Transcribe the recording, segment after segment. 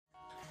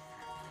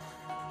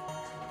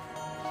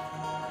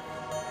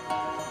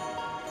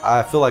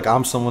I feel like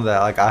I'm someone that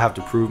like I have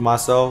to prove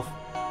myself,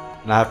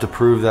 and I have to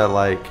prove that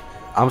like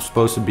I'm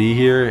supposed to be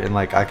here and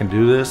like I can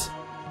do this.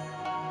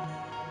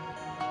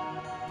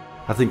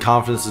 I think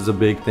confidence is a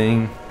big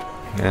thing,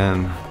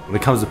 and when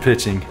it comes to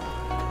pitching,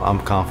 I'm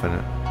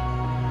confident.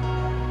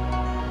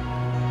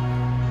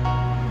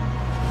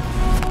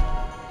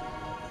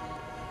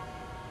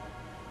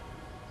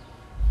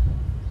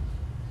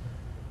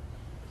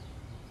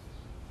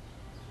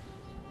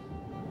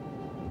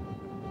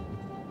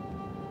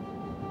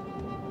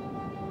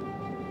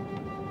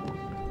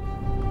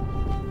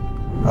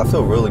 I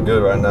feel really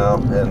good right now,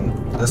 and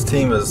this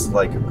team is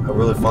like a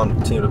really fun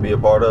team to be a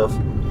part of.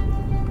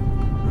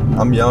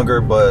 I'm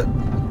younger, but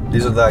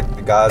these are like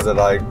the guys that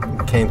I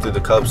came through the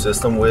Cubs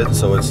system with,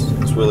 so it's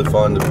really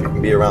fun to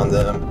be around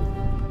them.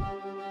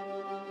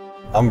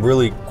 I'm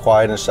really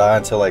quiet and shy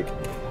until like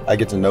I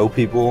get to know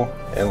people,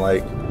 and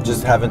like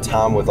just having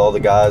time with all the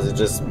guys, it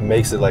just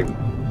makes it like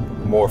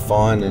more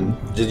fun, and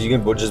you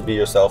can just be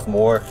yourself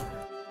more.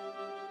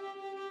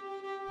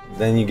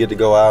 Then you get to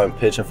go out and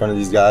pitch in front of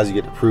these guys. You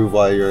get to prove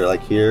why you're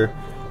like here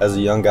as a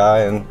young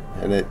guy, and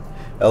it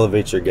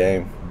elevates your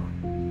game.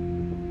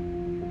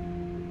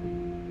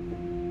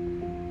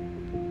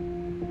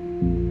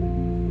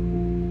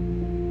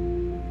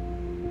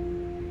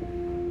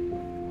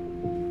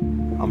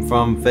 I'm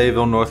from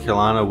Fayetteville, North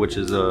Carolina, which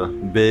is a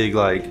big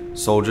like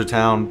soldier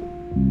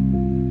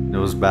town. It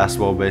was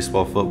basketball,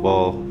 baseball,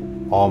 football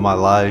all my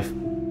life.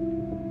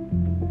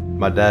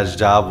 My dad's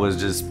job was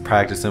just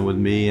practicing with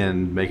me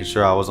and making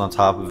sure I was on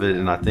top of it,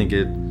 and I think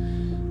it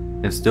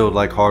instilled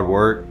like hard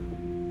work.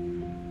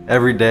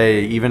 Every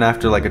day, even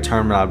after like a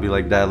tournament, I'd be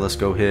like, Dad, let's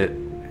go hit,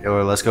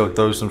 or let's go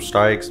throw some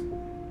strikes.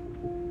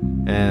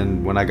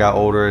 And when I got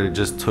older, it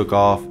just took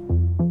off.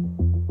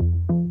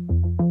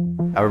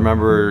 I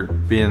remember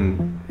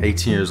being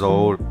 18 years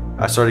old,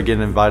 I started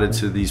getting invited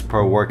to these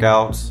pro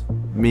workouts.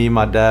 Me,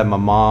 my dad, my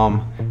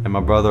mom, and my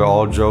brother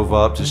all drove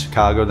up to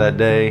Chicago that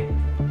day.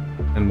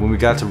 And when we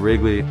got to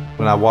Wrigley,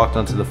 when I walked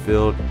onto the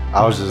field,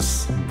 I was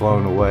just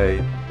blown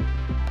away.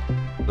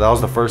 That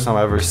was the first time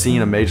I ever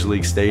seen a major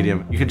league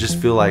stadium. You could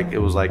just feel like it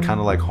was like kind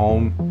of like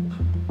home.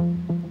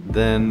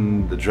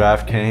 Then the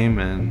draft came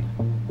and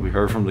we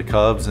heard from the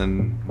Cubs,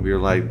 and we were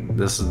like,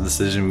 this is the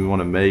decision we want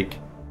to make.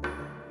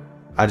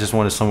 I just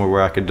wanted somewhere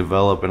where I could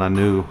develop, and I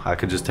knew I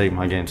could just take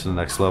my game to the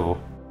next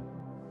level.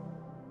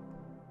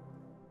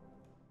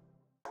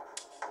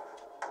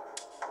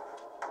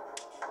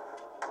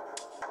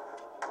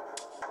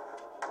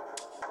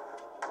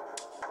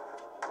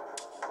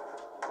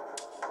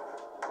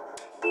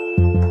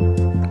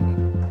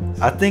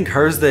 I think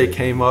HerzDay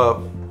came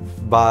up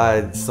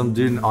by some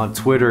dude on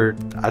Twitter.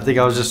 I think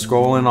I was just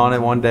scrolling on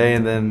it one day,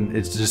 and then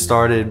it just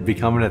started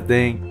becoming a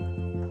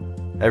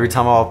thing. Every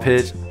time I'll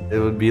pitch, it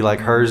would be like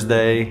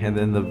HerzDay, and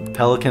then the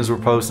Pelicans were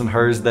posting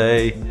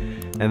HerzDay,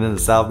 and then the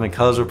South Bend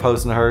Cubs were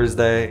posting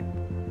HerzDay.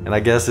 And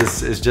I guess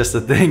it's just a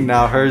thing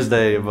now,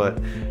 HerzDay,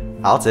 but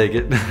I'll take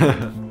it.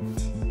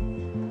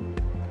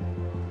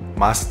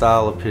 My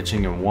style of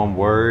pitching in one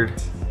word,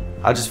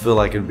 I just feel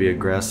like it'd be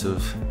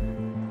aggressive.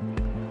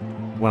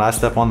 When I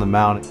step on the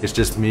mound, it's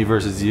just me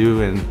versus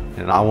you,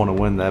 and I want to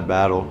win that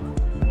battle.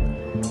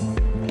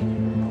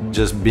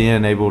 Just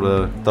being able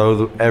to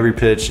throw every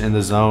pitch in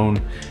the zone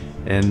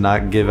and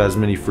not give as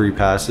many free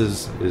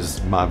passes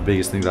is my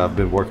biggest thing that I've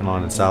been working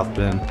on in South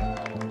Bend.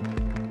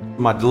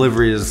 My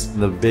delivery is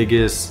the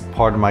biggest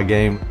part of my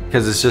game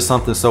because it's just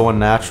something so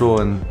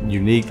unnatural and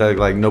unique that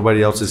like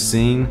nobody else has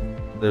seen.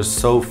 There's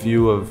so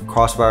few of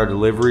crossfire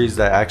deliveries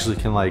that actually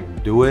can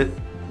like do it.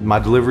 My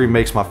delivery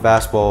makes my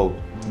fastball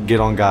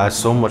get on guys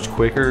so much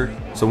quicker,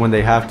 so when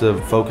they have to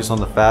focus on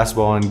the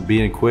fastball and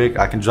being quick,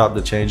 I can drop the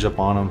changeup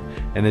on them,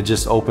 and it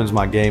just opens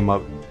my game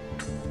up.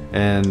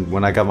 And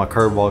when I got my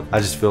curveball, I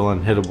just feel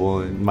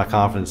unhittable, and my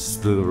confidence is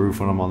through the roof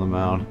when I'm on the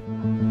mound.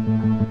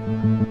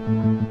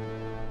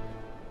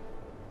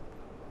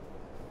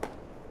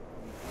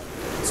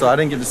 So I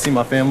didn't get to see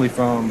my family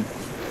from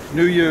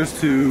New Year's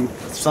to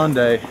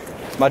Sunday.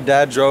 My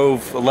dad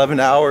drove 11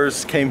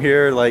 hours, came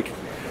here like,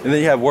 and then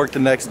he had work the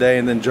next day,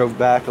 and then drove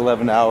back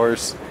 11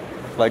 hours,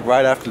 like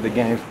right after the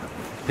game.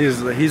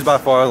 He's by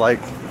far like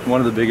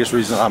one of the biggest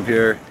reasons I'm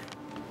here.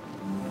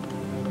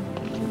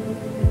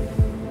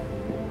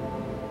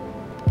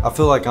 I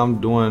feel like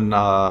I'm doing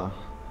a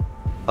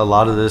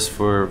lot of this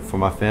for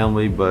my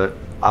family, but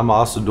I'm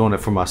also doing it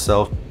for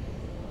myself.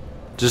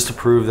 Just to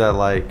prove that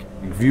like,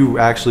 if you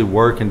actually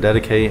work and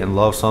dedicate and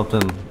love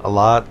something a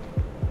lot,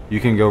 you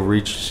can go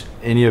reach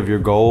any of your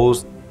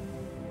goals.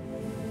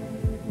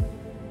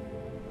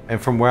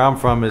 And from where I'm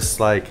from,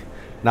 it's like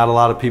not a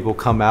lot of people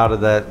come out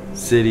of that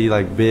city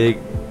like big.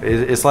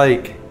 It's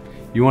like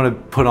you want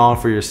to put on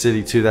for your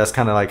city too. That's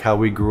kind of like how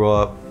we grew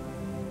up.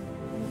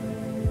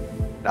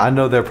 I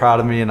know they're proud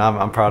of me, and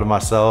I'm proud of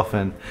myself,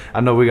 and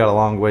I know we got a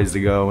long ways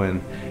to go,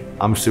 and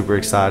I'm super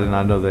excited, and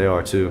I know they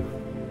are too.